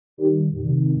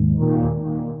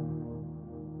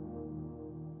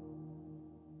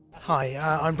Hi,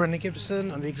 I'm Brendan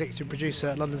Gibson. I'm the executive producer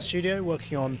at London Studio,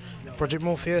 working on Project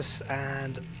Morpheus,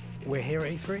 and we're here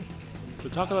at E3. So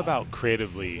talk about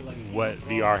creatively what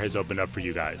VR has opened up for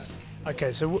you guys.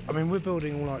 Okay, so we're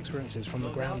building all our experiences from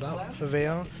the ground up for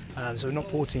VR, so we're not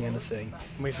porting anything.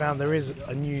 And we found there is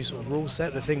a new sort of rule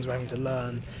set, the things we're having to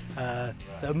learn that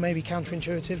are maybe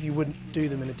counterintuitive. You wouldn't do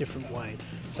them in a different way.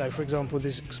 So, for example,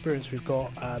 this experience we've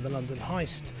got, the London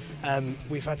Heist,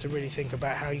 we've had to really think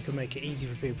about how you can make it easy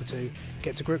for people to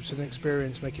get to grips with an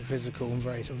experience, make it physical and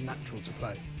very sort of natural to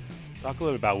play. Talk a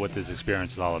little about what this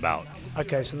experience is all about.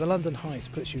 Okay, so the London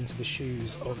Heist puts you into the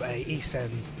shoes of a East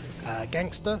End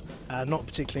gangster, not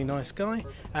particularly nice guy,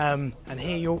 and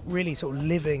here you're really sort of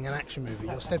living an action movie.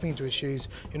 You're stepping into his shoes,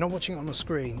 you're not watching it on the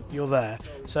screen, you're there.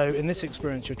 So in this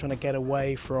experience you're trying to get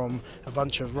away from a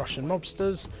bunch of Russian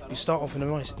mobsters. You start off in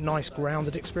a nice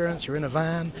grounded experience. You're in a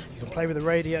van, you can play with the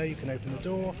radio, you can open the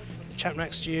door. The chap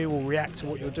next to you will react to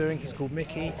what you're doing. He's called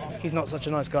Mickey. He's not such a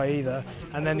nice guy either.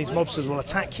 And then these mobsters will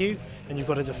attack you, and you've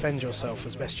got to defend yourself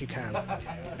as best you can.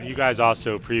 You guys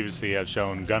also previously have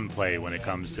shown gunplay when it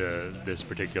comes to this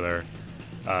particular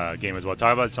game as well.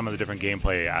 Talk about some of the different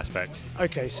gameplay aspects.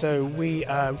 Okay, so we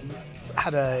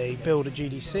had a build at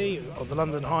GDC of the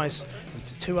London Heist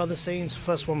with two other scenes. The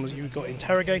first one was you got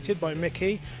interrogated by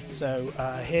Mickey. So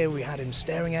here we had him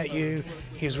staring at you.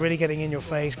 He was really getting in your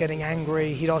face, getting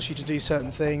angry. He'd ask you to do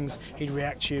certain things. He'd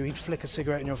react to you. He'd flick a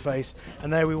cigarette in your face.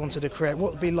 And there we wanted to create what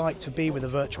it would be like to be with a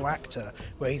virtual actor,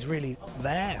 where he's really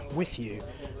there with you.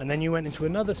 And then you went into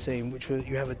another scene, which was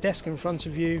you have a desk in front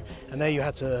of you, and there you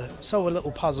had to solve a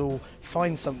little puzzle,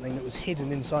 find something that was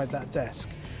hidden inside that desk.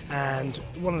 And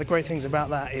one of the great things about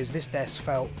that is this desk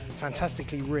felt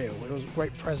fantastically real. It was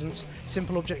great presence,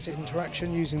 simple object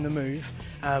interaction using the move.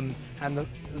 And the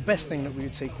best thing that we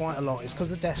would see quite a lot is because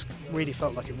the desk really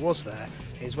felt like it was there,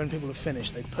 is when people have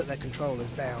finished, they put their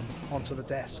controllers down onto the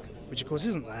desk, which of course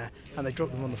isn't there, and they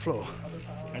drop them on the floor.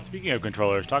 And speaking of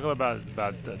controllers, talk about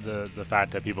the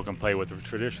fact that people can play with the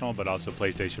traditional but also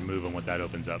PlayStation Move and what that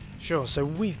opens up. Sure, so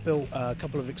we've built a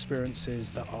couple of experiences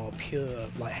that are pure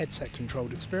like headset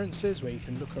controlled experiences where you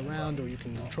can look around or you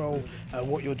can control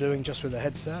what you're doing just with a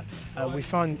headset. We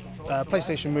find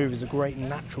PlayStation Move is a great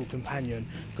natural companion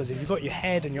because if you've got your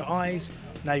head and your eyes,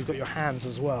 now you've got your hands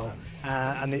as well.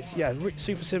 And it's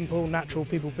super simple, natural,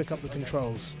 people pick up the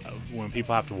controls. When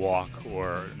people have to walk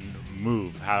or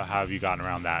move, how have you gotten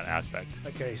around that aspect?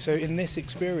 Okay, so in this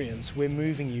experience we're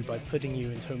moving you by putting you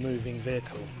into a moving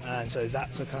vehicle, and so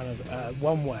that's a kind of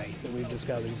one way that we've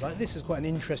discovered. It's like this is quite an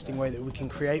interesting way that we can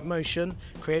create motion,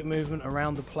 create movement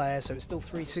around the player, so it's still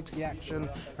 360 action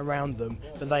around them,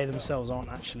 but they themselves aren't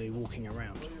actually walking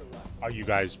around. Are you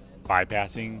guys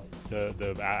bypassing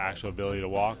the actual ability to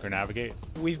walk or navigate?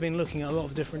 We've been looking at a lot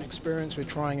of different experience. We're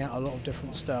trying out a lot of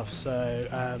different stuff, so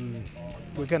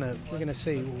we're gonna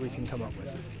see what we can come up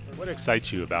with. What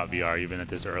excites you about VR even at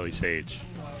this early stage?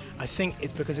 I think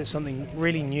it's because it's something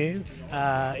really new.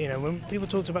 When people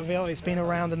talked about VR, it's been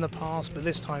around in the past, but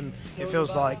this time it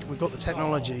feels like we've got the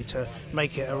technology to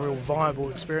make it a real viable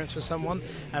experience for someone.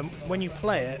 And when you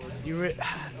play it, you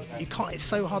can't. It's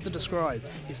so hard to describe.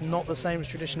 It's not the same as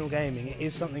traditional gaming. It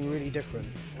is something really different,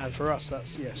 and for us,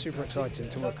 that's super exciting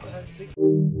to work on.